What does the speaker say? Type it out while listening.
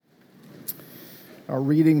Our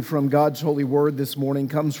reading from God's holy word this morning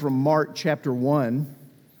comes from Mark chapter 1.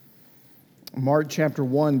 Mark chapter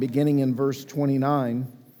 1, beginning in verse 29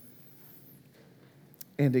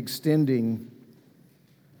 and extending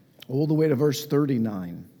all the way to verse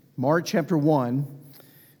 39. Mark chapter 1,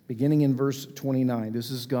 beginning in verse 29.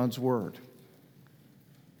 This is God's word.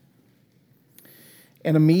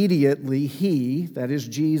 And immediately he, that is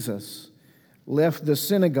Jesus, left the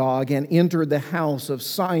synagogue and entered the house of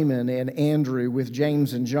Simon and Andrew with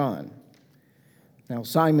James and John. Now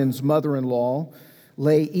Simon's mother-in-law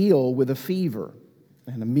lay ill with a fever,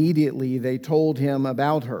 and immediately they told him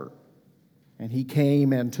about her. And he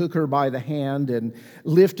came and took her by the hand and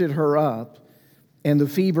lifted her up, and the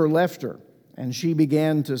fever left her, and she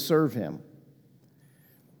began to serve him.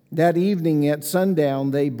 That evening at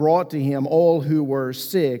sundown they brought to him all who were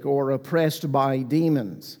sick or oppressed by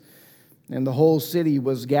demons. And the whole city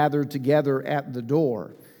was gathered together at the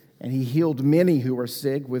door. And he healed many who were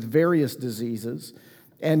sick with various diseases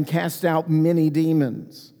and cast out many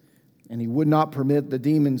demons. And he would not permit the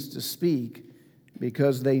demons to speak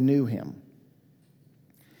because they knew him.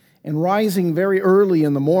 And rising very early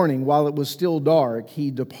in the morning, while it was still dark,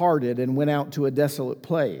 he departed and went out to a desolate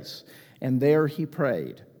place. And there he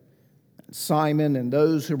prayed. Simon and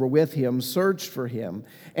those who were with him searched for him,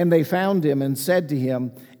 and they found him and said to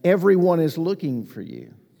him, "Everyone is looking for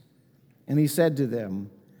you." And he said to them,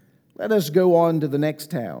 "Let us go on to the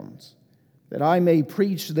next towns, that I may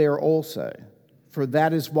preach there also, for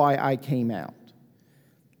that is why I came out."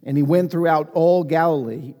 And he went throughout all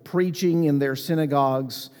Galilee, preaching in their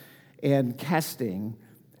synagogues and casting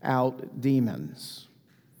out demons.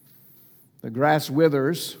 The grass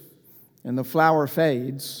withers and the flower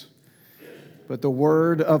fades, but the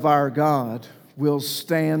word of our God will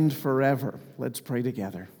stand forever. Let's pray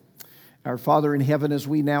together. Our Father in heaven, as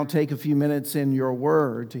we now take a few minutes in your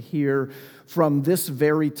word to hear from this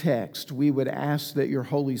very text, we would ask that your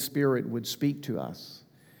Holy Spirit would speak to us.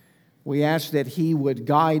 We ask that he would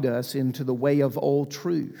guide us into the way of all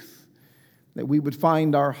truth, that we would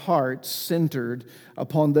find our hearts centered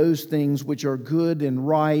upon those things which are good and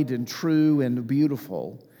right and true and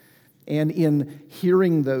beautiful. And in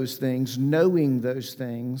hearing those things, knowing those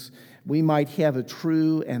things, we might have a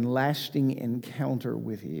true and lasting encounter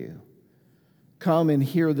with you. Come and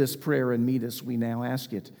hear this prayer and meet us. We now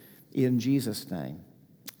ask it in Jesus' name.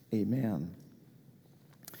 Amen.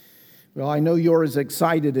 Well, I know you're as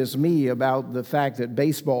excited as me about the fact that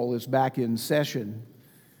baseball is back in session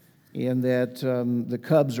and that the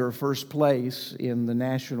Cubs are first place in the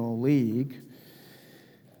National League.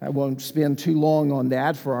 I won't spend too long on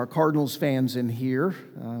that for our Cardinals fans in here.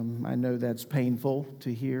 I know that's painful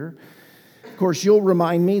to hear. Of course, you'll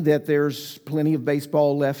remind me that there's plenty of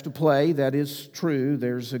baseball left to play. That is true.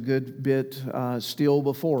 There's a good bit still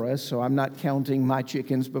before us, so I'm not counting my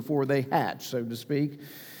chickens before they hatch, so to speak.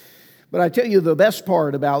 But I tell you, the best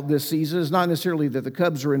part about this season is not necessarily that the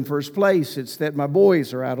Cubs are in first place. It's that my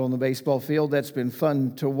boys are out on the baseball field. That's been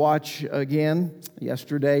fun to watch again.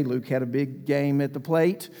 Yesterday, Luke had a big game at the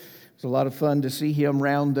plate. It was a lot of fun to see him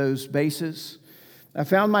round those bases. I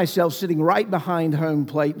found myself sitting right behind home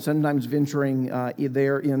plate, sometimes venturing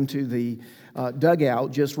there into the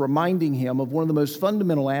dugout, just reminding him of one of the most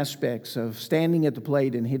fundamental aspects of standing at the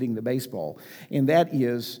plate and hitting the baseball, and that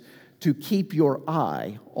is to keep your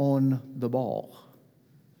eye on the ball.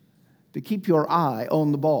 To keep your eye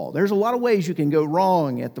on the ball. There's a lot of ways you can go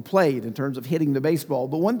wrong at the plate in terms of hitting the baseball,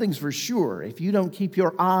 but one thing's for sure, if you don't keep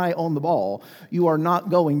your eye on the ball, you are not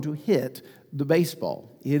going to hit the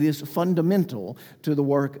baseball. It is fundamental to the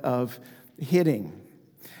work of hitting.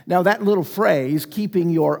 Now, that little phrase, keeping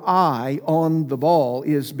your eye on the ball,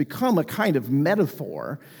 is become a kind of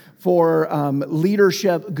metaphor for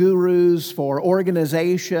leadership gurus, for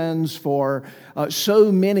organizations, for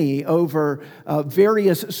so many over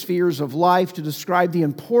various spheres of life to describe the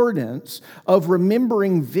importance of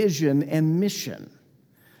remembering vision and mission.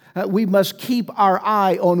 We must keep our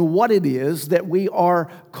eye on what it is that we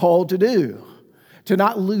are called to do, to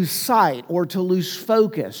not lose sight or to lose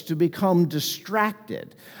focus, to become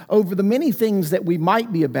distracted over the many things that we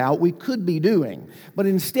might be about, we could be doing. But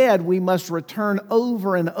instead, we must return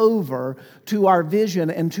over and over to our vision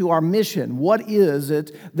and to our mission. What is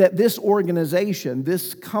it that this organization,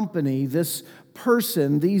 this company, this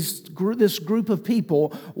person, this group of people,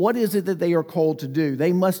 what is it that they are called to do?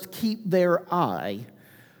 They must keep their eye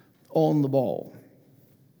on the ball.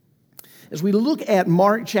 As we look at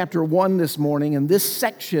Mark chapter 1 this morning, and this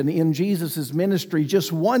section in Jesus' ministry,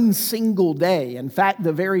 just one single day, in fact,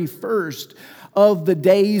 the very first of the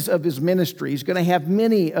days of his ministry, he's going to have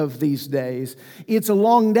many of these days. It's a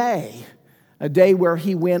long day. A day where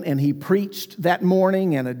he went and he preached that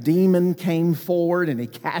morning, and a demon came forward and he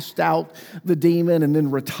cast out the demon and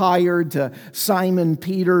then retired to Simon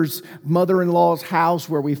Peter's mother-in-law's house,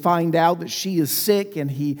 where we find out that she is sick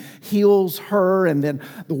and he heals her. And then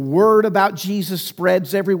the word about Jesus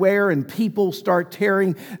spreads everywhere and people start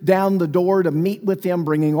tearing down the door to meet with him,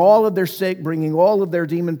 bringing all of their sick, bringing all of their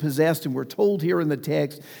demon-possessed. And we're told here in the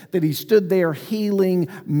text that he stood there healing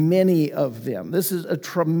many of them. This is a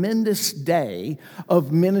tremendous day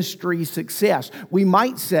of ministry success. We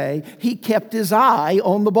might say he kept his eye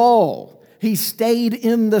on the ball. He stayed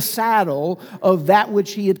in the saddle of that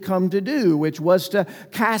which he had come to do, which was to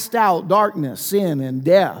cast out darkness, sin, and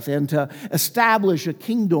death, and to establish a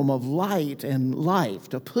kingdom of light and life,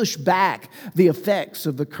 to push back the effects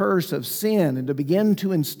of the curse of sin, and to begin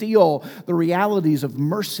to instill the realities of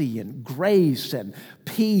mercy and grace and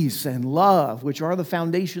peace and love, which are the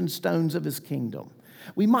foundation stones of his kingdom.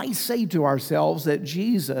 We might say to ourselves that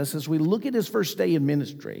Jesus, as we look at his first day in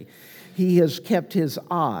ministry, he has kept his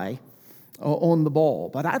eye on the ball.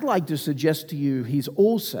 But I'd like to suggest to you he's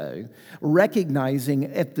also recognizing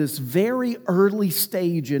at this very early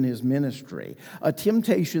stage in his ministry a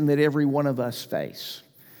temptation that every one of us face.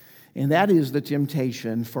 And that is the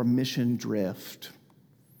temptation for mission drift.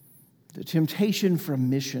 The temptation for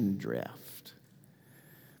mission drift.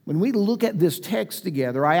 When we look at this text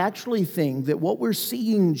together, I actually think that what we're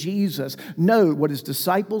seeing Jesus know, what his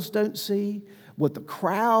disciples don't see, what the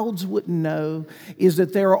crowds wouldn't know, is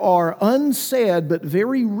that there are unsaid but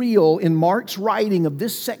very real, in Mark's writing of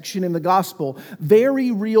this section in the gospel, very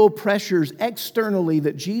real pressures externally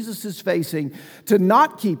that Jesus is facing to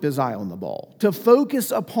not keep his eye on the ball, to focus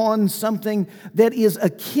upon something that is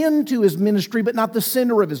akin to his ministry but not the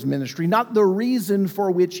center of his ministry, not the reason for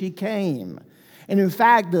which he came. And in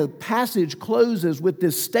fact, the passage closes with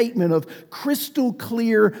this statement of crystal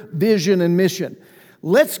clear vision and mission.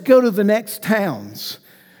 Let's go to the next towns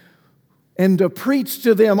and to preach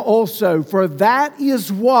to them also, for that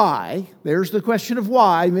is why, there's the question of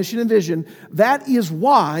why, mission and vision, that is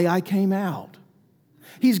why I came out.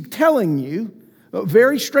 He's telling you,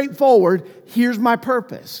 very straightforward, here's my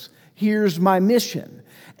purpose, here's my mission.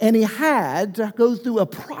 And he had to go through a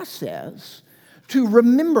process to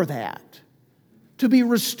remember that, to be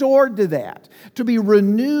restored to that, to be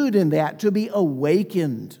renewed in that, to be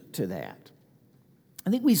awakened to that. I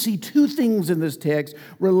think we see two things in this text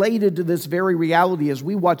related to this very reality as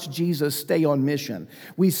we watch Jesus stay on mission.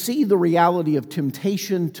 We see the reality of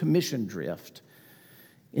temptation to mission drift,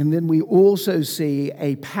 and then we also see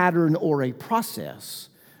a pattern or a process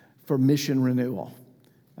for mission renewal.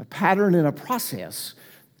 A pattern and a process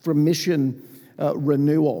for mission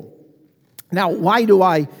renewal. Now, why do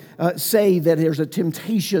I say that there's a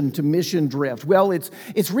temptation to mission drift? Well,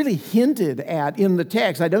 it's really hinted at in the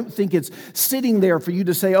text. I don't think it's sitting there for you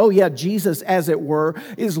to say, oh yeah, Jesus, as it were,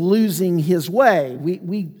 is losing his way.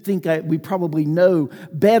 We think we probably know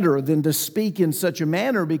better than to speak in such a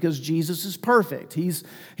manner because Jesus is perfect. He's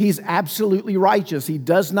absolutely righteous. He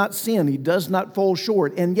does not sin. He does not fall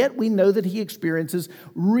short. And yet we know that he experiences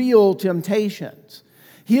real temptations.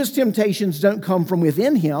 His temptations don't come from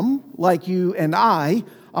within him like you and I.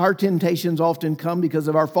 Our temptations often come because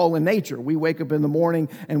of our fallen nature. We wake up in the morning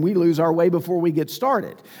and we lose our way before we get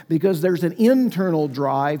started because there's an internal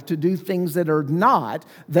drive to do things that are not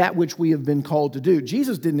that which we have been called to do.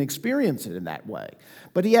 Jesus didn't experience it in that way,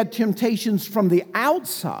 but he had temptations from the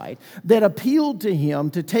outside that appealed to him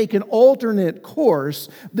to take an alternate course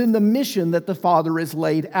than the mission that the Father has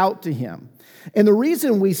laid out to him. And the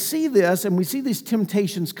reason we see this and we see these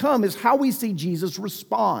temptations come is how we see Jesus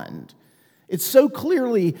respond. It's so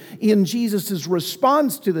clearly in Jesus'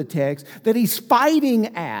 response to the text that he's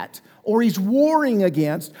fighting at or he's warring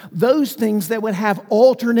against those things that would have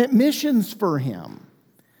alternate missions for him.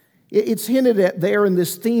 It's hinted at there in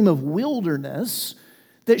this theme of wilderness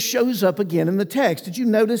that shows up again in the text. Did you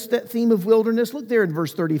notice that theme of wilderness? Look there in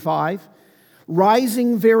verse 35.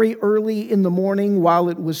 Rising very early in the morning while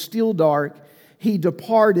it was still dark, he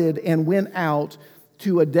departed and went out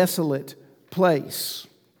to a desolate place.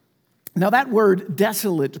 Now that word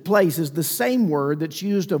desolate place is the same word that's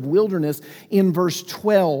used of wilderness in verse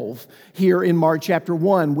 12 here in Mark chapter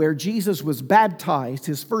 1, where Jesus was baptized,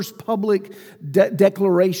 his first public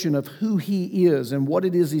declaration of who he is and what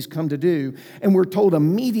it is he's come to do. And we're told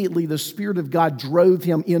immediately the Spirit of God drove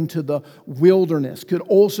him into the wilderness. Could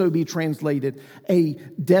also be translated a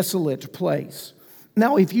desolate place.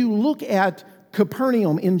 Now if you look at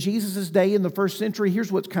Capernaum in Jesus' day in the first century, here's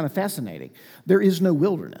what's kind of fascinating. There is no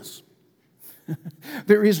wilderness.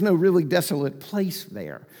 There is no really desolate place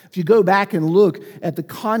there. If you go back and look at the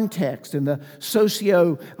context and the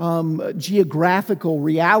socio-geographical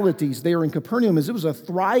realities there in Capernaum, it was a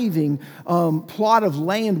thriving plot of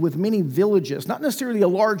land with many villages, not necessarily a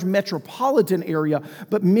large metropolitan area,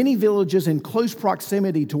 but many villages in close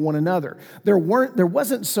proximity to one another. There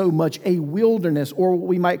wasn't so much a wilderness, or what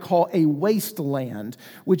we might call a wasteland,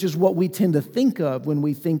 which is what we tend to think of when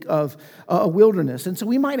we think of a wilderness. And so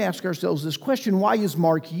we might ask ourselves this question: why is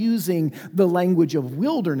Mark using the language of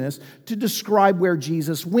wilderness to describe where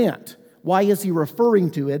Jesus went? Why is he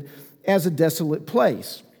referring to it as a desolate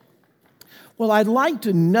place? Well, I'd like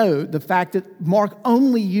to note the fact that Mark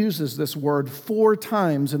only uses this word 4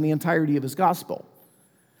 times in the entirety of his gospel.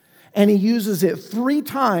 And he uses it 3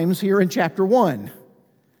 times here in chapter 1.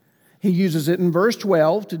 He uses it in verse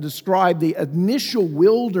 12 to describe the initial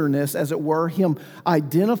wilderness, as it were, him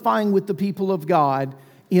identifying with the people of God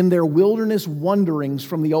in their wilderness wanderings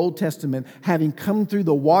from the Old Testament. Having come through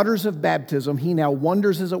the waters of baptism, he now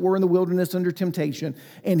wanders, as it were, in the wilderness under temptation,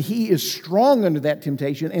 and he is strong under that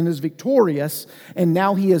temptation and is victorious, and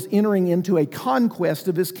now he is entering into a conquest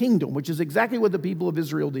of his kingdom, which is exactly what the people of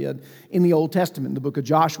Israel did in the Old Testament, in the book of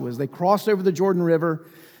Joshua, as they crossed over the Jordan River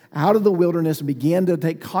out of the wilderness and began to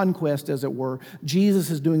take conquest, as it were. Jesus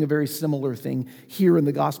is doing a very similar thing here in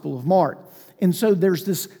the Gospel of Mark. And so there's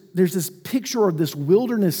this picture of this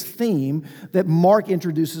wilderness theme that Mark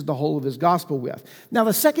introduces the whole of his gospel with. Now,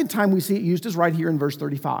 the second time we see it used is right here in verse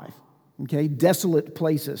 35. Okay, desolate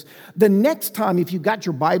places. The next time, if you've got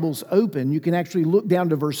your Bibles open, you can actually look down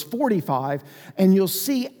to verse 45, and you'll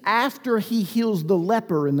see after he heals the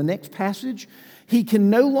leper in the next passage, he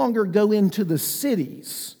can no longer go into the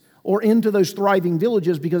cities or into those thriving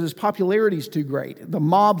villages because his popularity is too great. The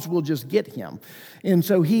mobs will just get him. And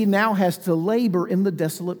so he now has to labor in the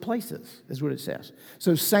desolate places, is what it says.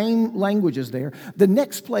 So same language is there. The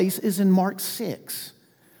next place is in Mark 6.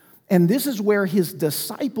 And this is where his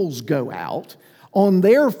disciples go out on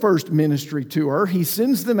their first ministry tour. He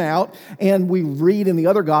sends them out, and we read in the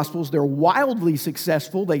other Gospels, they're wildly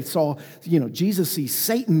successful. They saw, Jesus see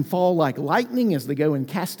Satan fall like lightning as they go and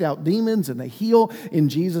cast out demons, and they heal in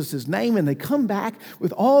Jesus' name, and they come back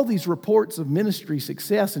with all these reports of ministry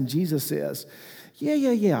success, and Jesus says,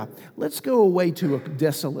 yeah, let's go away to a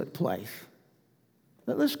desolate place.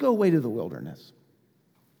 Let's go away to the wilderness.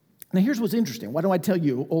 Now, here's what's interesting. Why do I tell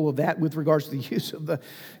you all of that with regards to the use of the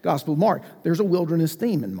Gospel of Mark? There's a wilderness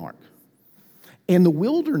theme in Mark. And the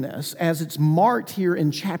wilderness, as it's marked here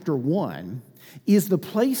in chapter 1, is the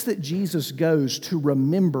place that Jesus goes to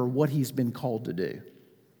remember what he's been called to do.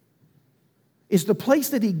 It's the place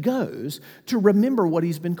that he goes to remember what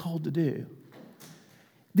he's been called to do.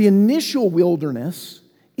 The initial wilderness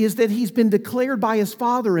is that he's been declared by his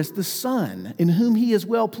Father as the Son in whom he is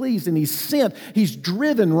well pleased, and he's sent, he's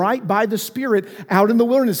driven right by the Spirit out in the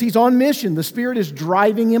wilderness. He's on mission. The Spirit is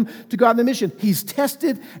driving him to go on the mission. He's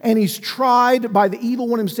tested and he's tried by the evil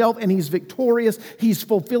one himself, and he's victorious. He's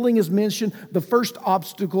fulfilling his mission. The first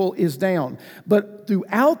obstacle is down. But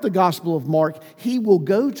throughout the Gospel of Mark, he will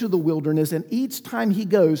go to the wilderness, and each time he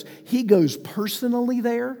goes personally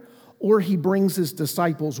there, or he brings his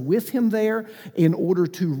disciples with him there in order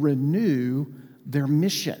to renew their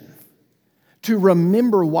mission, to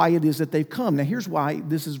remember why it is that they've come. Now, here's why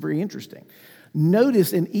this is very interesting.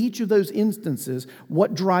 Notice in each of those instances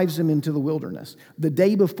what drives him into the wilderness. The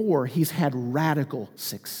day before, he's had radical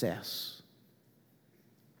success.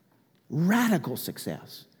 Radical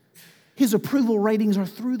success. His approval ratings are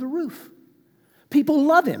through the roof. People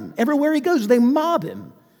love him. Everywhere he goes, they mob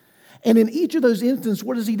him. And in each of those instances,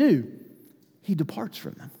 what does he do? He departs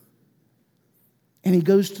from them. And he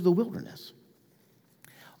goes to the wilderness.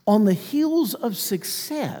 On the heels of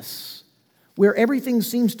success, where everything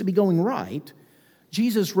seems to be going right,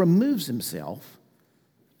 Jesus removes himself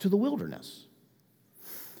to the wilderness.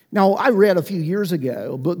 Now, I read a few years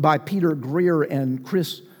ago a book by Peter Greer and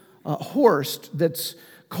Chris Horst that's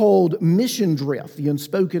called Mission Drift, the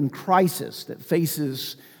unspoken crisis that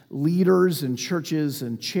faces leaders and churches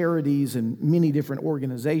and charities and many different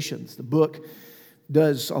organizations. The book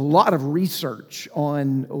does a lot of research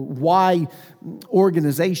on why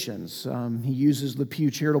organizations, he uses the Pew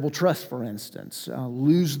Charitable Trust, for instance,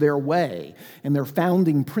 lose their way, and their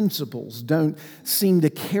founding principles don't seem to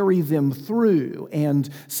carry them through and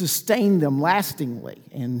sustain them lastingly.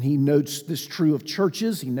 And he notes this true of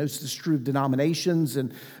churches, he notes this true of denominations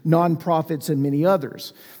and nonprofits and many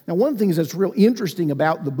others. Now, one of the things that's real interesting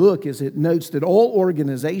about the book is it notes that all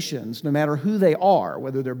organizations, no matter who they are,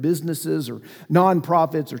 whether they're businesses or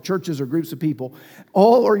nonprofits or churches or groups of people,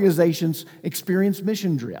 all organizations experience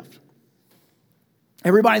mission drift.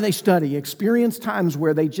 Everybody they study experience times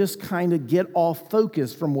where they just kind of get off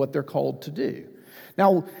focus from what they're called to do.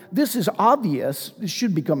 Now, this is obvious, this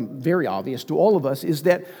should become very obvious to all of us, is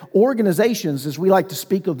that organizations, as we like to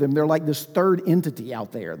speak of them, they're like this third entity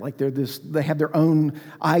out there. Like they have their own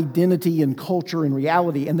identity and culture and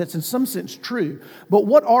reality, and that's in some sense true. But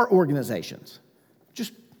what are organizations?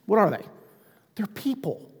 Just, what are they? They're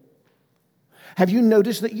people. Have you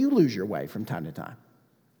noticed that you lose your way from time to time?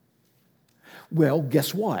 Well,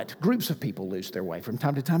 guess what? Groups of people lose their way from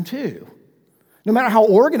time to time too. No matter how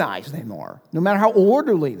organized they are, no matter how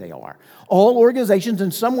orderly they are, all organizations in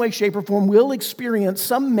some way, shape, or form will experience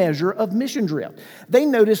some measure of mission drift. They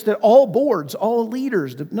notice that all boards, all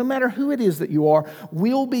leaders, no matter who it is that you are,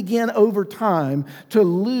 will begin over time to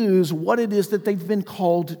lose what it is that they've been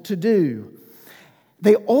called to do.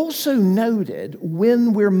 They also noted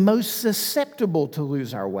when we're most susceptible to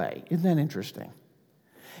lose our way. Isn't that interesting?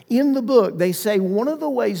 In the book, they say one of the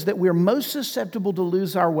ways that we're most susceptible to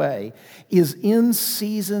lose our way is in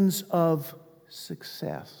seasons of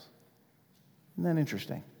success. Isn't that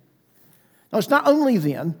interesting? Now, it's not only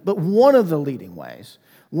then, but one of the leading ways,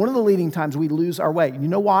 one of the leading times we lose our way. You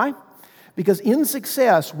know why? Because in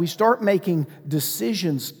success, we start making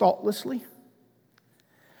decisions thoughtlessly.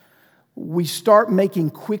 We start making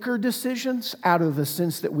quicker decisions out of the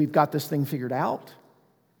sense that we've got this thing figured out.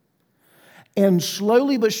 And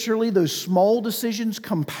slowly but surely, those small decisions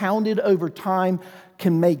compounded over time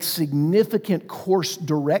can make significant course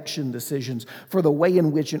direction decisions for the way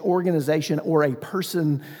in which an organization or a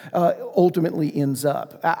person ultimately ends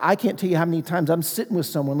up. I can't tell you how many times I'm sitting with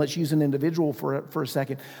someone, let's use an individual for a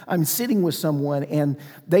second. I'm sitting with someone and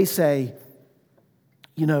they say,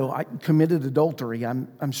 you know, I committed adultery,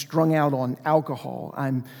 I'm strung out on alcohol,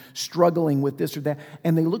 I'm struggling with this or that.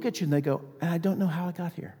 And they look at you and they go, and I don't know how I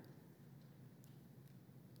got here.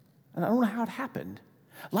 And I don't know how it happened.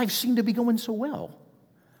 Life seemed to be going so well.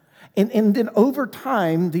 And then over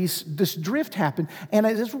time, this drift happened. And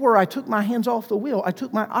this is where I took my hands off the wheel. I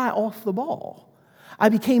took my eye off the ball. I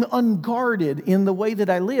became unguarded in the way that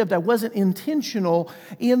I lived. I wasn't intentional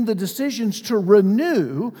in the decisions to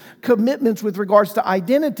renew commitments with regards to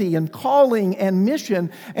identity and calling and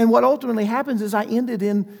mission. And what ultimately happens is I ended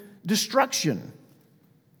in destruction.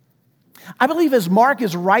 I believe as Mark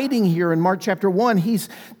is writing here in Mark chapter 1, he's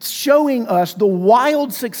showing us the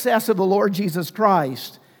wild success of the Lord Jesus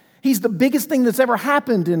Christ. He's the biggest thing that's ever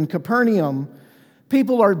happened in Capernaum.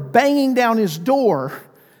 People are banging down his door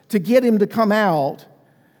to get him to come out.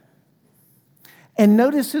 And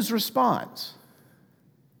notice his response.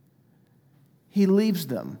 He leaves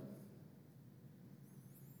them.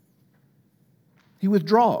 He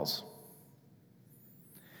withdraws.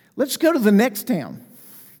 Let's go to the next town.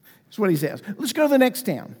 That's what he says. Let's go to the next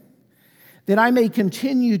town, that I may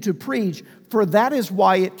continue to preach, for that is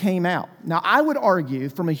why it came out. Now, I would argue,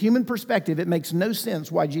 from a human perspective, it makes no sense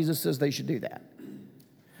why Jesus says they should do that.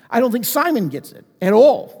 I don't think Simon gets it at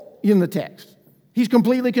all in the text. He's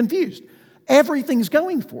completely confused. Everything's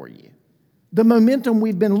going for you. The momentum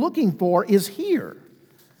we've been looking for is here.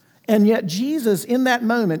 And yet Jesus, in that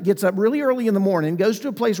moment, gets up really early in the morning, goes to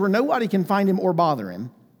a place where nobody can find him or bother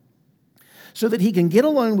him, so that he can get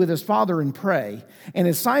alone with his Father and pray. And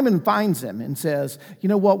as Simon finds him and says, you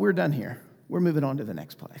know what, we're done here. We're moving on to the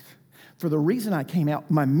next place. For the reason I came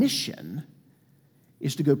out, my mission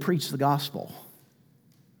is to go preach the gospel.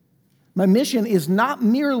 My mission is not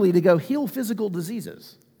merely to go heal physical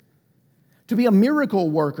diseases, to be a miracle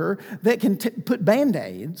worker that can put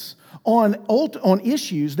Band-Aids on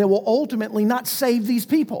issues that will ultimately not save these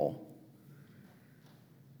people.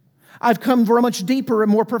 I've come for a much deeper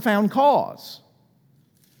and more profound cause.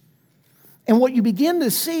 And what you begin to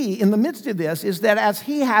see in the midst of this is that as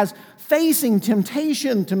he has facing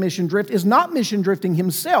temptation to mission drift, is not mission drifting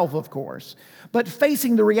himself, of course, but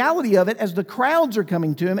facing the reality of it as the crowds are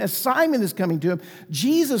coming to him, as Simon is coming to him,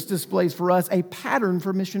 Jesus displays for us a pattern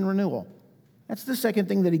for mission renewal. That's the second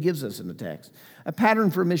thing that he gives us in the text, a pattern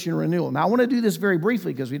for mission renewal. Now, I want to do this very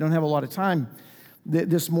briefly because we don't have a lot of time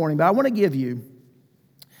this morning, but I want to give you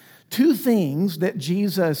two things that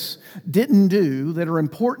Jesus didn't do that are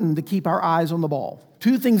important to keep our eyes on the ball.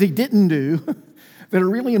 Two things he didn't do that are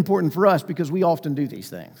really important for us because we often do these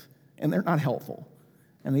things, and they're not helpful.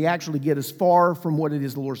 And they actually get us far from what it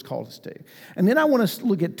is the Lord's called us to. And then I want to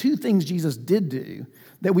look at two things Jesus did do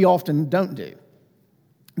that we often don't do,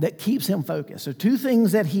 that keeps him focused. So two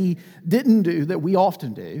things that he didn't do that we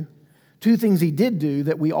often do, two things he did do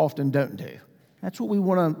that we often don't do. That's what we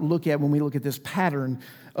want to look at when we look at this pattern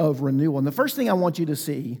of renewal. And the first thing I want you to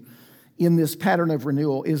see in this pattern of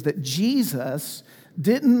renewal is that Jesus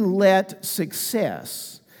didn't let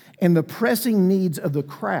success and the pressing needs of the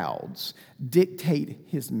crowds dictate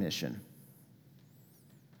his mission.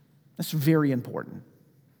 That's very important.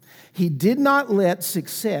 He did not let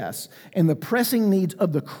success and the pressing needs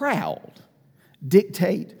of the crowd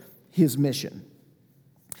dictate his mission.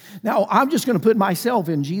 Now, I'm just going to put myself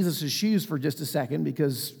in Jesus' shoes for just a second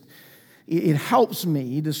because it helps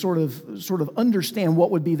me to sort of understand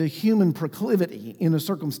what would be the human proclivity in a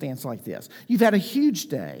circumstance like this. You've had a huge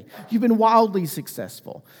day. You've been wildly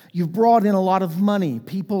successful. You've brought in a lot of money.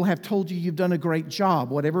 People have told you you've done a great job,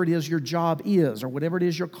 whatever it is your job is or whatever it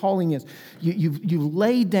is your calling is. You've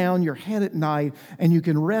laid down your head at night and you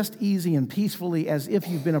can rest easy and peacefully as if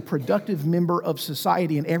you've been a productive member of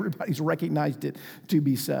society and everybody's recognized it to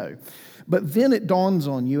be so. But then it dawns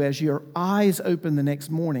on you as your eyes open the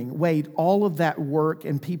next morning, wait, all of that work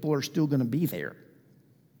and people are still going to be there.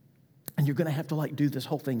 And you're going to have to do this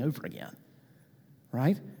whole thing over again,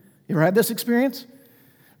 right? You ever had this experience?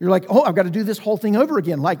 You're like, oh, I've got to do this whole thing over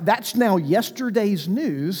again. That's now yesterday's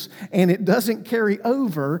news and it doesn't carry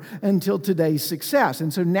over until today's success.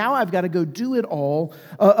 And so now I've got to go do it all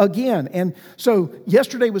again. And so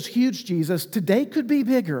yesterday was huge, Jesus. Today could be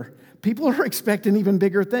bigger. People are expecting even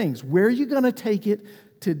bigger things. Where are you going to take it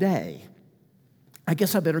today? I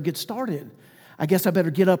guess I better get started. I guess I better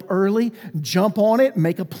get up early, jump on it,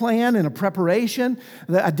 make a plan and a preparation.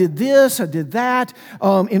 I did this, I did that.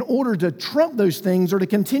 In order to trump those things or to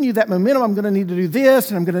continue that momentum, I'm going to need to do this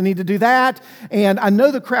and I'm going to need to do that. And I know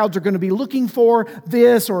the crowds are going to be looking for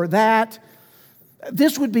this or that.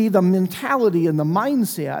 This would be the mentality and the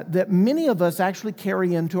mindset that many of us actually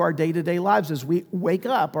carry into our day-to-day lives as we wake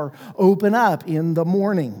up or open up in the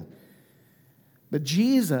morning. But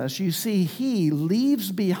Jesus, you see, he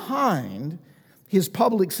leaves behind his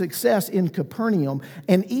public success in Capernaum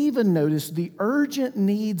and even notice the urgent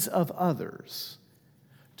needs of others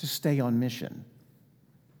to stay on mission.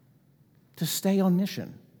 To stay on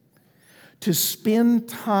mission. To spend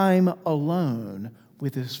time alone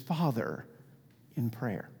with his Father in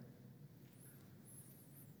prayer.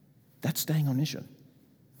 That's staying on mission.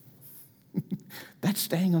 That's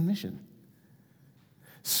staying on mission.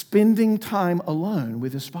 Spending time alone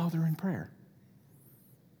with his Father in prayer.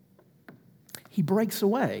 He breaks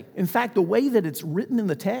away. In fact, the way that it's written in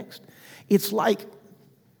the text, it's like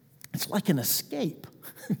an escape.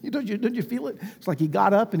 Don't you feel it? It's like he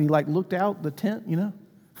got up and he looked out the tent,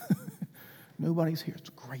 Nobody's here. It's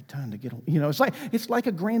a great time to get, it's like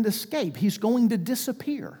a grand escape. He's going to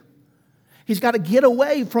disappear. He's got to get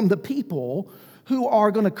away from the people who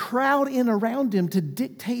are going to crowd in around him to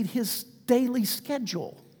dictate his daily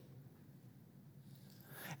schedule.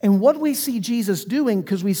 And what we see Jesus doing,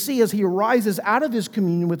 because we see as he arises out of his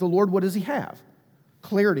communion with the Lord, what does he have?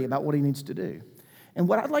 Clarity about what he needs to do. And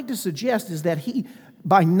what I'd like to suggest is that he,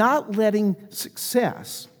 by not letting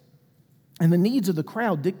success and the needs of the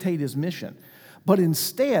crowd dictate his mission, but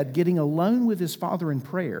instead getting alone with his Father in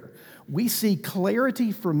prayer, we see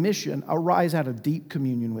clarity for mission arise out of deep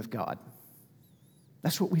communion with God.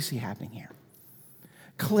 That's what we see happening here.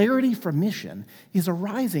 Clarity for mission is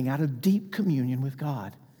arising out of deep communion with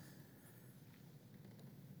God.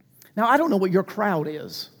 Now, I don't know what your crowd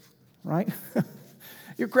is, right?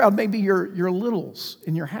 Your crowd may be your littles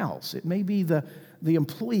in your house. It may be the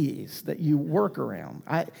employees that you work around.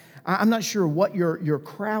 I'm not sure what your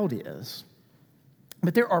crowd is,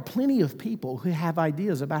 but there are plenty of people who have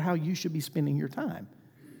ideas about how you should be spending your time.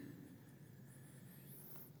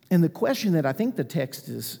 And the question that I think the text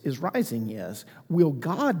is rising is, will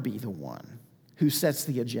God be the one who sets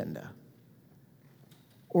the agenda?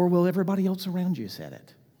 Or will everybody else around you set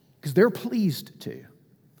it? Because they're pleased to.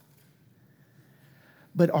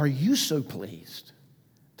 But are you so pleased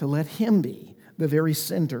to let him be the very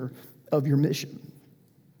center of your mission?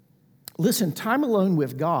 Listen, time alone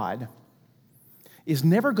with God is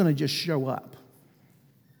never going to just show up.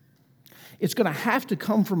 It's going to have to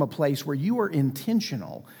come from a place where you are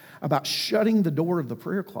intentional about shutting the door of the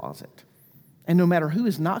prayer closet. And no matter who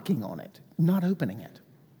is knocking on it, not opening it.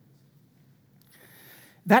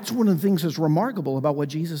 That's one of the things that's remarkable about what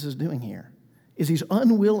Jesus is doing here, is he's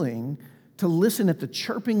unwilling to listen at the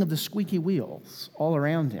chirping of the squeaky wheels all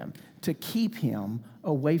around him to keep him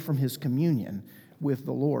away from his communion with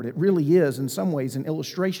the Lord. It really is, in some ways, an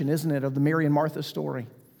illustration, isn't it, of the Mary and Martha story.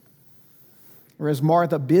 Whereas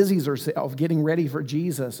Martha busies herself getting ready for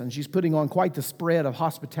Jesus, and she's putting on quite the spread of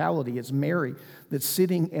hospitality. It's Mary that's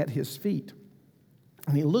sitting at his feet.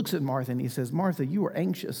 And he looks at Martha and he says, Martha, you are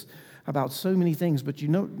anxious about so many things, but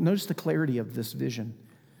notice the clarity of this vision.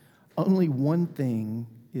 Only one thing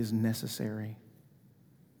is necessary.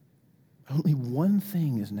 Only one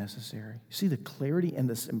thing is necessary. You see the clarity and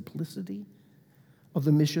the simplicity of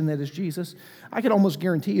the mission that is Jesus, I can almost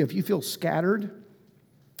guarantee you if you feel scattered,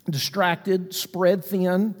 distracted, spread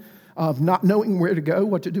thin, of not knowing where to go,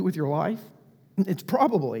 what to do with your life, it's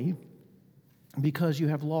probably because you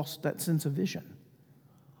have lost that sense of vision.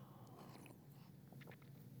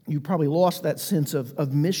 You've probably lost that sense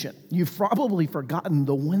of mission. You've probably forgotten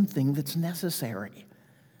the one thing that's necessary: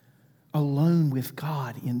 alone with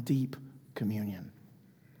God in deep communion.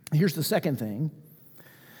 Here's the second thing.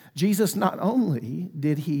 Jesus, not only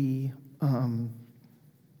did he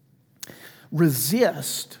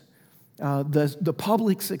resist the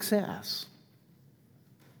public success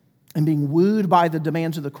and being wooed by the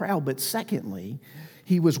demands of the crowd, but secondly,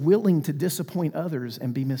 he was willing to disappoint others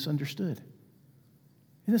and be misunderstood.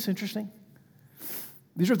 Isn't this interesting?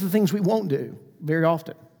 These are the things we won't do very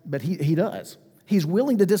often, but he does. He's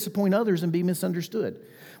willing to disappoint others and be misunderstood.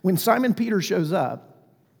 When Simon Peter shows up,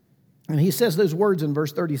 and he says those words in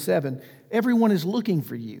verse 37, everyone is looking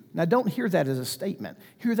for you. Now, don't hear that as a statement.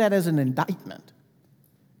 Hear that as an indictment.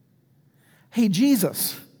 Hey,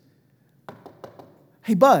 Jesus.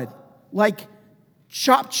 Hey, bud. Like,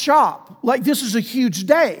 chop. Like, this is a huge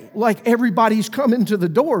day. Like, everybody's coming to the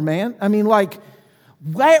door, man. I mean, like,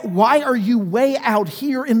 why are you way out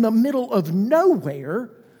here in the middle of nowhere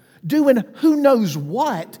doing who knows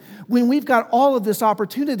what when we've got all of this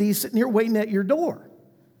opportunity sitting here waiting at your door?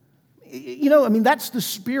 You know, I mean, that's the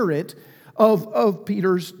spirit of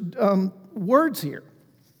Peter's words here.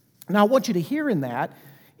 Now, I want you to hear in that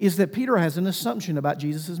is that Peter has an assumption about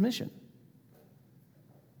Jesus' mission.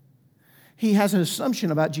 He has an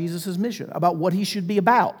assumption about Jesus' mission, about what he should be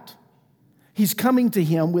about. He's coming to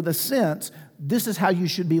him with a sense, this is how you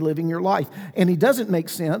should be living your life. And he doesn't make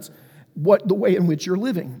sense the way in which you're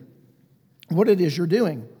living, what it is you're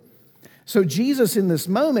doing. So Jesus in this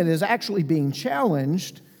moment is actually being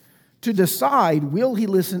challenged to decide, will he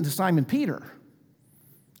listen to Simon Peter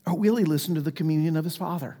or will he listen to the communion of his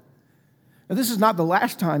Father? Now, this is not the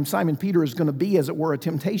last time Simon Peter is going to be, as it were, a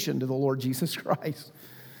temptation to the Lord Jesus Christ.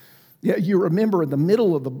 Yeah, you remember in the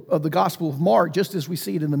middle of the Gospel of Mark, just as we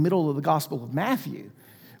see it in the middle of the Gospel of Matthew,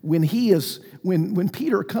 when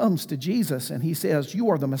Peter comes to Jesus and he says, you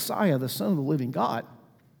are the Messiah, the Son of the living God.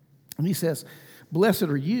 And he says, blessed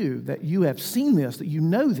are you that you have seen this, that you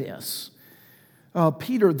know this.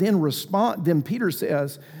 Peter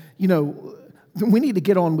says, you know, we need to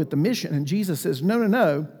get on with the mission. And Jesus says,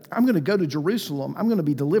 no, I'm going to go to Jerusalem. I'm going to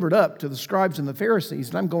be delivered up to the scribes and the Pharisees,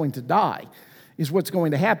 and I'm going to die, is what's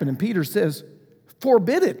going to happen. And Peter says,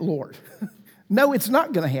 forbid it, Lord. No, it's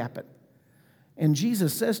not going to happen. And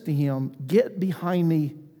Jesus says to him, get behind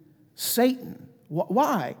me, Satan.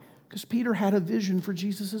 Why? Because Peter had a vision for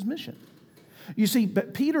Jesus' mission. You see,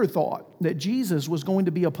 but Peter thought that Jesus was going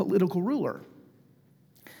to be a political ruler,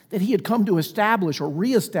 that he had come to establish or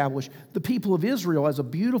reestablish the people of Israel as a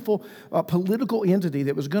beautiful political entity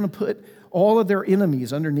that was going to put all of their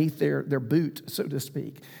enemies underneath their boot, so to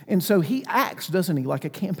speak. And so he acts, doesn't he, like a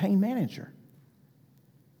campaign manager.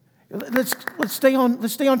 Let's stay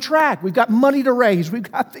on track. We've got money to raise. We've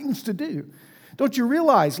got things to do. Don't you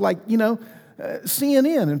realize,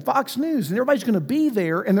 CNN and Fox News, and everybody's going to be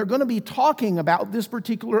there, and they're going to be talking about this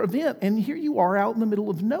particular event, and here you are out in the middle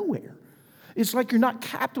of nowhere. It's like you're not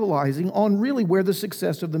capitalizing on really where the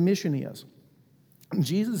success of the mission is. And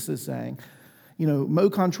Jesus is saying, mo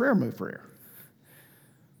contraire, mo frere.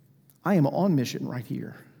 I am on mission right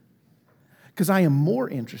here because I am more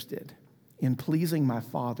interested in pleasing my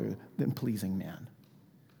Father than pleasing man.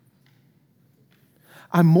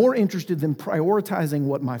 I'm more interested in prioritizing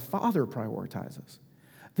what my Father prioritizes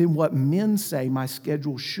than what men say my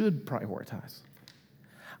schedule should prioritize.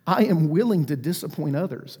 I am willing to disappoint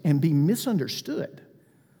others and be misunderstood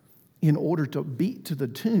in order to beat to the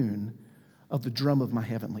tune of the drum of my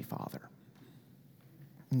Heavenly Father.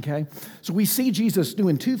 Okay? So we see Jesus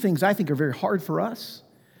doing two things I think are very hard for us,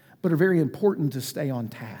 but are very important to stay on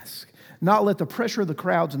task. Not let the pressure of the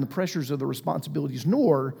crowds and the pressures of the responsibilities,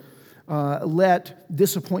 nor let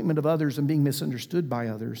disappointment of others and being misunderstood by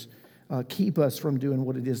others keep us from doing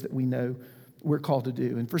what it is that we know we're called to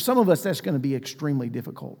do. And for some of us, that's going to be extremely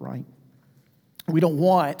difficult, right? We don't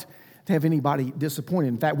want to have anybody disappointed.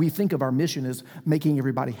 In fact, we think of our mission as making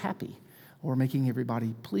everybody happy or making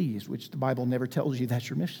everybody pleased, which the Bible never tells you that's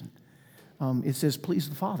your mission. It says, please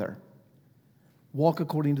the Father. Walk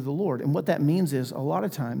according to the Lord. And what that means is a lot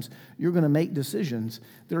of times you're going to make decisions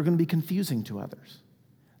that are going to be confusing to others.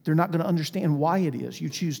 They're not going to understand why it is. You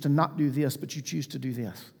choose to not do this, but you choose to do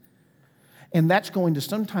this. And that's going to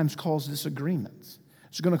sometimes cause disagreements.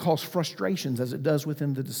 It's going to cause frustrations as it does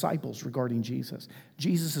within the disciples regarding Jesus.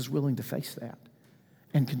 Jesus is willing to face that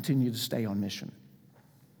and continue to stay on mission.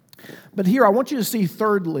 But here I want you to see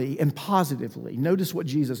thirdly and positively, notice what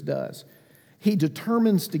Jesus does. He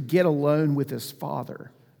determines to get alone with his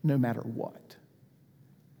Father no matter what.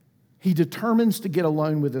 He determines to get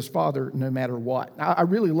alone with his Father no matter what. I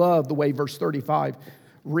really love the way verse 35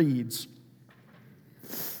 reads.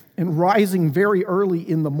 And rising very early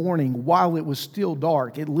in the morning while it was still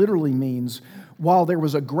dark, it literally means while there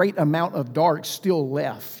was a great amount of dark still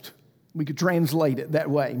left. We could translate it that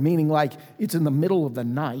way, meaning like it's in the middle of the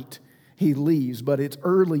night he leaves, but it's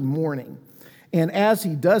early morning. And as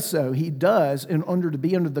he does so, he does in order to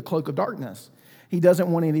be under the cloak of darkness. He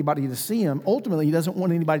doesn't want anybody to see him. Ultimately, he doesn't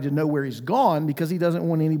want anybody to know where he's gone because he doesn't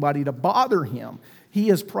want anybody to bother him. He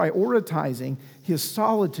is prioritizing his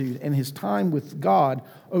solitude and his time with God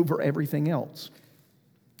over everything else.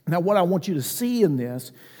 Now, what I want you to see in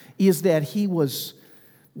this is that he was,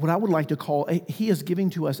 what I would like to call, he is giving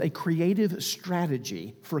to us a creative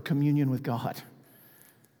strategy for communion with God.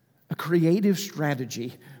 A creative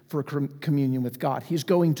strategy for communion with God. He's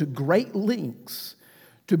going to great lengths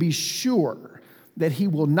to be sure that he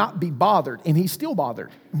will not be bothered, and he's still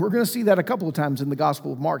bothered. We're going to see that a couple of times in the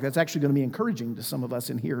Gospel of Mark. That's actually going to be encouraging to some of us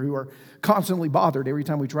in here who are constantly bothered every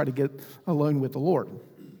time we try to get alone with the Lord.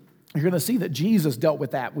 You're going to see that Jesus dealt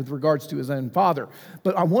with that with regards to his own Father.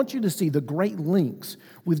 But I want you to see the great links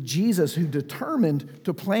with Jesus, who determined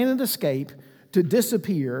to plan an escape, to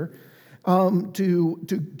disappear, to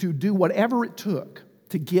do whatever it took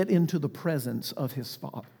to get into the presence of his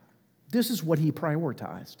Father. This is what he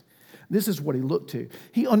prioritized. This is what he looked to.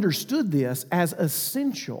 He understood this as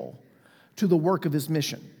essential to the work of his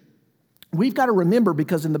mission. We've got to remember,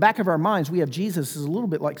 because in the back of our minds, we have Jesus as a little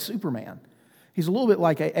bit like Superman. He's a little bit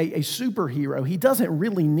like a superhero. He doesn't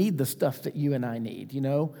really need the stuff that you and I need, you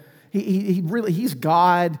know? He's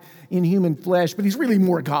God in human flesh, but he's really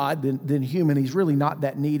more God than human. He's really not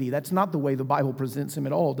that needy. That's not the way the Bible presents him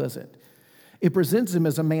at all, does it? It presents him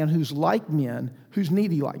as a man who's like men, who's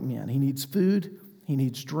needy like men. He needs food. He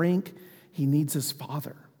needs drink. He needs his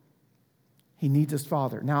Father. He needs his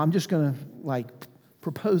Father. Now, I'm just going to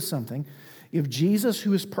propose something. If Jesus,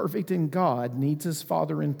 who is perfect in God, needs his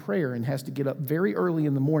Father in prayer and has to get up very early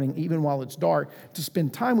in the morning, even while it's dark, to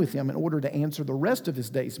spend time with him in order to answer the rest of his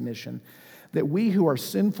day's mission, that we who are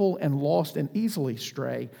sinful and lost and easily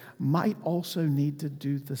stray might also need to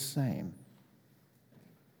do the same.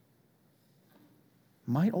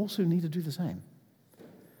 Might also need to do the same.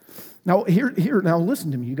 Now, now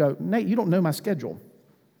listen to me. You go, Nate, you don't know my schedule.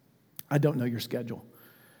 I don't know your schedule.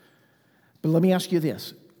 But let me ask you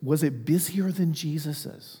this. Was it busier than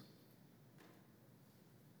Jesus's?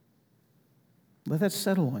 Let that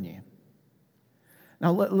settle on you.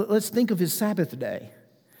 Now, let's think of his Sabbath day.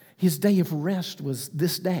 His day of rest was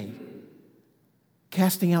this day.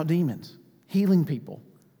 Casting out demons, healing people,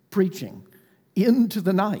 preaching into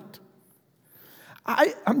the night.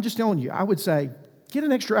 I'm just telling you, I would say, get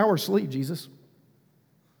an extra hour of sleep, Jesus.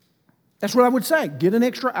 That's what I would say. Get an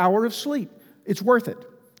extra hour of sleep. It's worth it.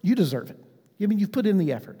 You deserve it. I mean, you've put in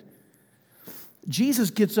the effort.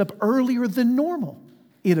 Jesus gets up earlier than normal,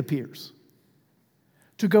 it appears,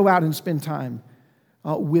 to go out and spend time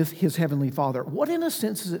with his heavenly Father. What, in a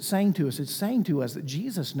sense, is it saying to us? It's saying to us that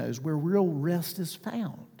Jesus knows where real rest is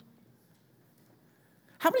found.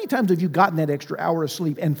 How many times have you gotten that extra hour of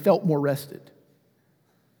sleep and felt more rested?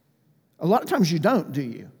 A lot of times you don't, do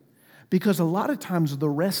you? Because a lot of times the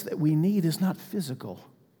rest that we need is not physical.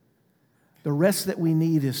 The rest that we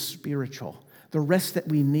need is spiritual. The rest that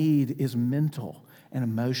we need is mental and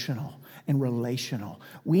emotional and relational.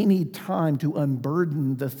 We need time to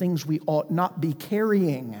unburden the things we ought not be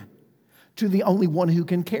carrying to the only one who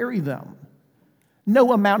can carry them.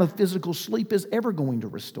 No amount of physical sleep is ever going to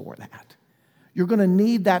restore that. You're going to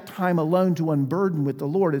need that time alone to unburden with the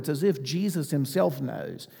Lord. It's as if Jesus himself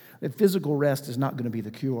knows that physical rest is not going to be the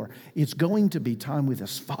cure. It's going to be time with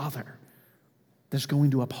his Father that's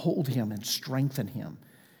going to uphold him and strengthen him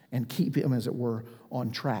and keep him, as it were,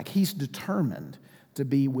 on track. He's determined to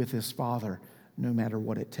be with his Father no matter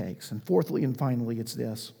what it takes. And fourthly and finally, it's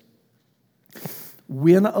this.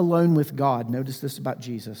 When alone with God, notice this about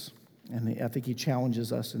Jesus, and I think he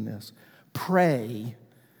challenges us in this. Pray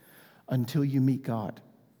until you meet God.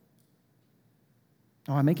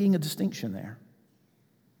 Now, I'm making a distinction there.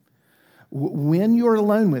 When you're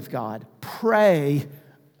alone with God, pray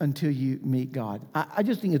until you meet God. I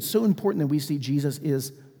just think it's so important that we see Jesus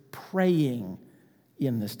is praying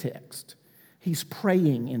in this text. He's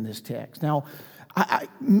praying in this text. Now,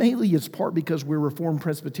 mainly it's part because we're Reformed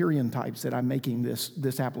Presbyterian types that I'm making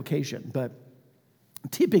this application. But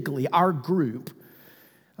typically our group,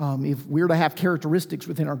 if we're to have characteristics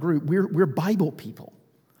within our group, we're Bible people.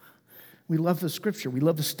 We love the Scripture. We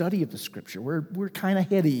love the study of the Scripture. We're kind of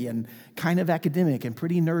heady and kind of academic and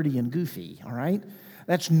pretty nerdy and goofy, all right?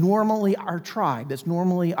 That's normally our tribe. That's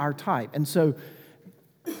normally our type. And so,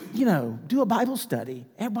 do a Bible study.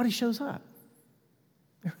 Everybody shows up.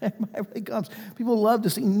 Everybody comes. People love to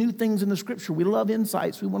see new things in the Scripture. We love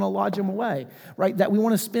insights. We want to lodge them away, right? That we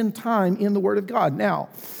want to spend time in the Word of God. Now,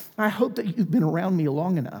 I hope that you've been around me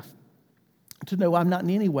long enough to know I'm not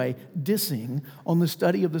in any way dissing on the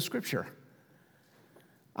study of the Scripture.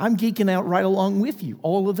 I'm geeking out right along with you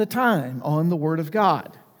all of the time on the Word of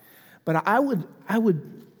God. But I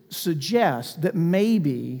would suggest that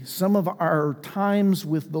maybe some of our times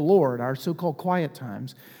with the Lord, our so-called quiet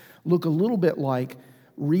times, look a little bit like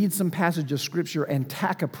read some passage of Scripture and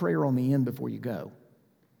tack a prayer on the end before you go.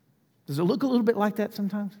 Does it look a little bit like that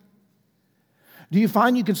sometimes? Do you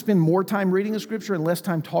find you can spend more time reading the Scripture and less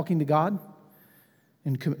time talking to God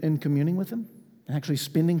and communing with Him and actually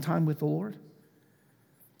spending time with the Lord?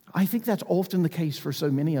 I think that's often the case for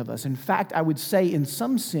so many of us. In fact, I would say in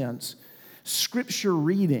some sense, Scripture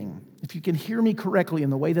reading, if you can hear me correctly in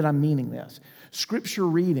the way that I'm meaning this, Scripture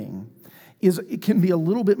reading it can be a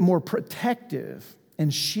little bit more protective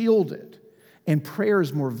and shielded, and prayer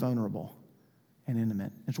is more vulnerable and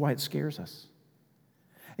intimate. That's why it scares us.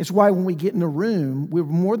 It's why when we get in a room, we're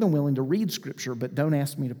more than willing to read Scripture, but don't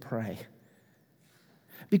ask me to pray.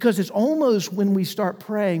 Because it's almost when we start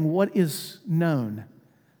praying what is known.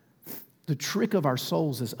 The trick of our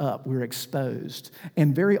souls is up. We're exposed.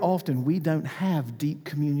 And very often we don't have deep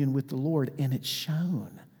communion with the Lord, and it's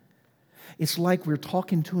shown. It's like we're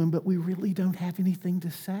talking to Him, but we really don't have anything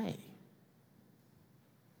to say.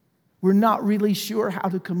 We're not really sure how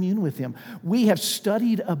to commune with Him. We have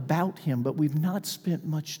studied about Him, but we've not spent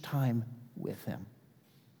much time with Him.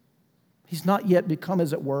 He's not yet become,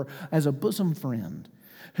 as it were, as a bosom friend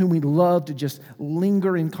whom we love to just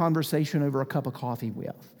linger in conversation over a cup of coffee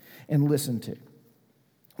with and listen to.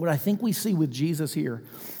 What I think we see with Jesus here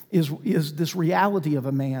is this reality of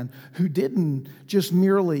a man who didn't just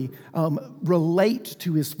merely relate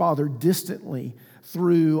to his Father distantly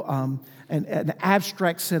through an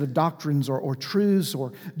abstract set of doctrines or truths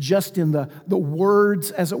or just in the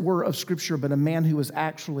words, as it were, of Scripture, but a man who was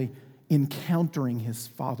actually encountering his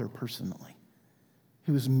Father personally,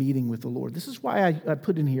 who was meeting with the Lord. This is why I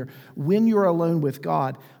put in here, when you're alone with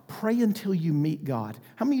God, pray until you meet God.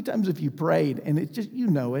 How many times have you prayed and it's just, you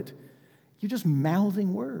know it, you're just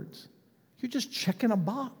mouthing words. You're just checking a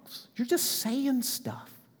box. You're just saying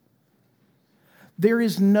stuff. There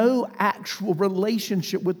is no actual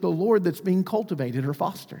relationship with the Lord that's being cultivated or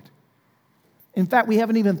fostered. In fact, we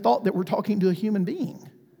haven't even thought that we're talking to a human being.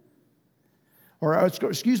 Or,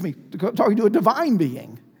 talking to a divine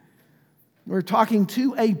being. We're talking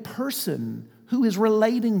to a person who is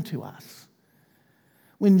relating to us.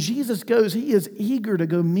 When Jesus goes, He is eager to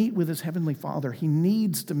go meet with His Heavenly Father. He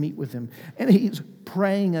needs to meet with Him. And He's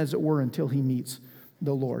praying, as it were, until He meets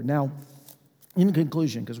the Lord. Now, in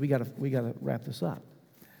conclusion, because we got to wrap this up.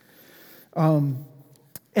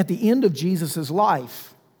 At the end of Jesus'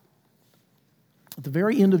 life, at the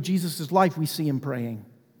very end of Jesus' life, we see Him praying.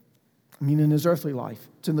 I mean, in His earthly life.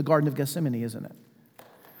 It's in the Garden of Gethsemane, isn't it?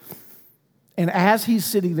 And as He's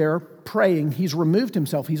sitting there praying, He's removed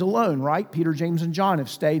Himself. He's alone, right? Peter, James, and John have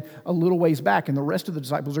stayed a little ways back, and the rest of the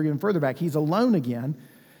disciples are even further back. He's alone again.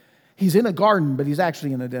 He's in a garden, but He's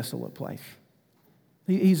actually in a desolate place.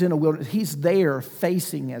 He's in a wilderness. He's there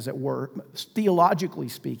facing, as it were, theologically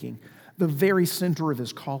speaking, the very center of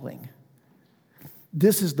His calling.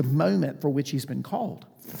 This is the moment for which He's been called.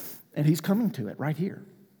 And He's coming to it right here.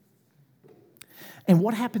 And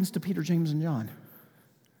what happens to Peter, James, and John?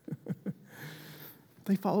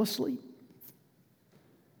 They fall asleep.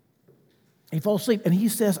 They fall asleep. And He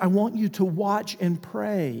says, I want you to watch and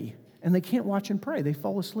pray. And they can't watch and pray. They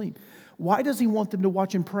fall asleep. Why does He want them to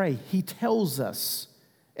watch and pray? He tells us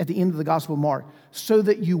at the end of the Gospel of Mark, so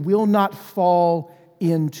that you will not fall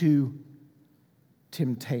into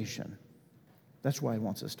temptation. That's why He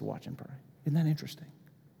wants us to watch and pray. Isn't that interesting?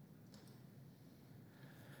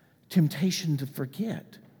 Temptation to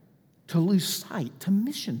forget, to lose sight, to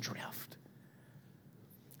mission drift.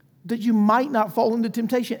 That you might not fall into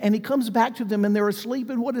temptation. And He comes back to them and they're asleep.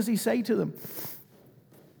 And what does He say to them?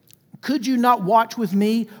 Could you not watch with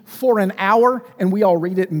me for an hour? And we all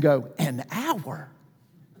read it and go, an hour?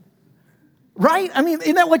 Right? I mean,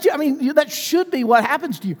 isn't that what that should be what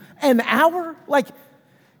happens to you. An hour? Like,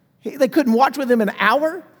 they couldn't watch with Him an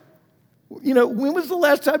hour? You know, when was the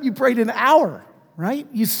last time you prayed an hour? Right?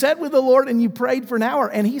 You sat with the Lord and you prayed for an hour.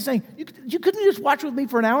 And He's saying, you couldn't just watch with me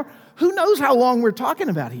for an hour? Who knows how long we're talking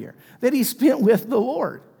about here that He spent with the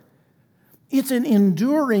Lord? It's an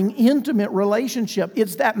enduring, intimate relationship.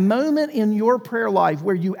 It's that moment in your prayer life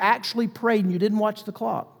where you actually prayed and you didn't watch the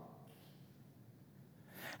clock.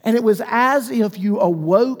 And it was as if you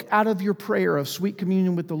awoke out of your prayer of sweet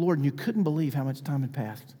communion with the Lord and you couldn't believe how much time had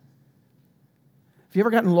passed. Have you ever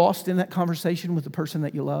gotten lost in that conversation with the person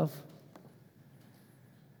that you love?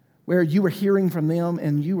 Where you were hearing from them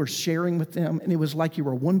and you were sharing with them, and it was like you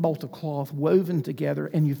were one bolt of cloth woven together,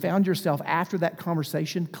 and you found yourself after that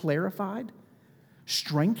conversation clarified,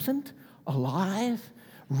 strengthened, alive,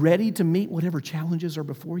 ready to meet whatever challenges are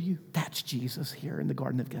before you? That's Jesus here in the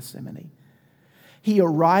Garden of Gethsemane. He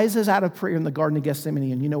arises out of prayer in the Garden of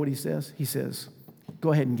Gethsemane, and you know what he says? He says,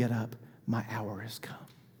 go ahead and get up. My hour has come.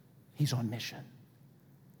 He's on mission.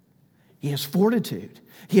 He has fortitude.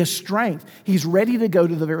 He has strength. He's ready to go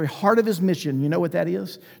to the very heart of his mission. You know what that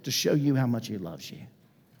is? To show you how much he loves you.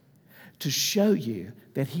 To show you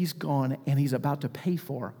that he's gone and he's about to pay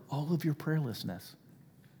for all of your prayerlessness.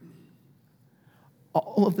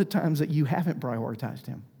 All of the times that you haven't prioritized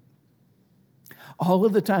him. All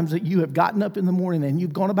of the times that you have gotten up in the morning and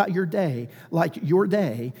you've gone about your day like your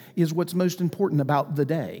day is what's most important about the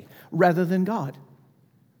day rather than God.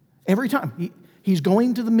 Every time. He's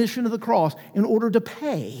going to the mission of the cross in order to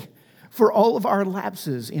pay for all of our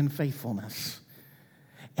lapses in faithfulness.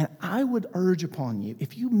 And I would urge upon you,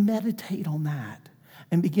 if you meditate on that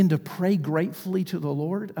and begin to pray gratefully to the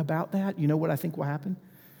Lord about that, you know what I think will happen?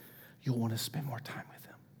 You'll want to spend more time with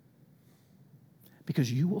him.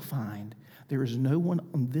 Because you will find there is no one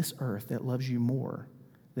on this earth that loves you more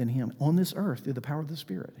than him. On this earth, through the power of the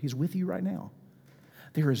Spirit. He's with you right now.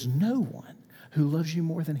 There is no one who loves you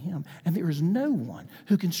more than him. And there is no one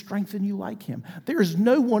who can strengthen you like him. There is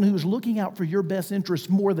no one who is looking out for your best interests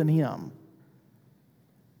more than him.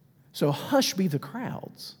 So hush be the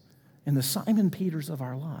crowds and the Simon Peters of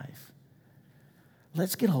our life.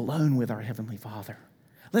 Let's get alone with our Heavenly Father.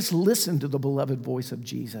 Let's listen to the beloved voice of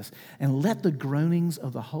Jesus and let the groanings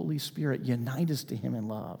of the Holy Spirit unite us to him in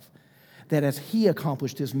love. That as he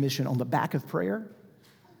accomplished his mission on the back of prayer,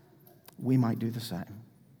 we might do the same.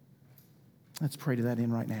 Let's pray to that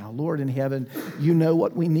end right now. Lord in heaven, you know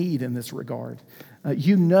what we need in this regard.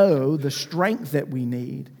 You know the strength that we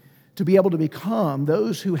need to be able to become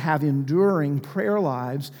those who have enduring prayer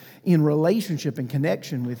lives in relationship and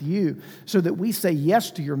connection with you so that we say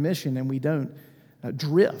yes to your mission and we don't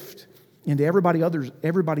drift into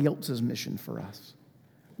everybody else's mission for us.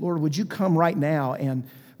 Lord, would you come right now and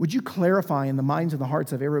would you clarify in the minds and the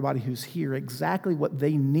hearts of everybody who's here exactly what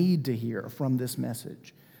they need to hear from this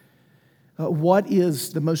message? What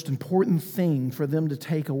is the most important thing for them to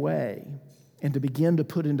take away and to begin to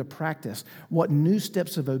put into practice? What new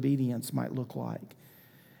steps of obedience might look like?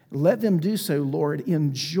 Let them do so, Lord,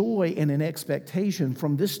 in joy and in expectation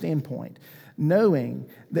from this standpoint, knowing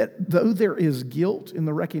that though there is guilt in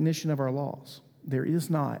the recognition of our loss, there is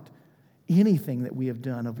not anything that we have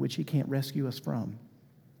done of which he can't rescue us from.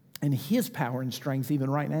 And his power and strength, even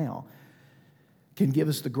right now, can give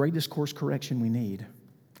us the greatest course correction we need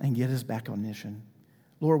and get us back on mission.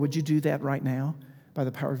 Lord, would you do that right now by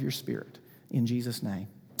the power of your Spirit? In Jesus' name,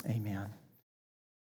 amen.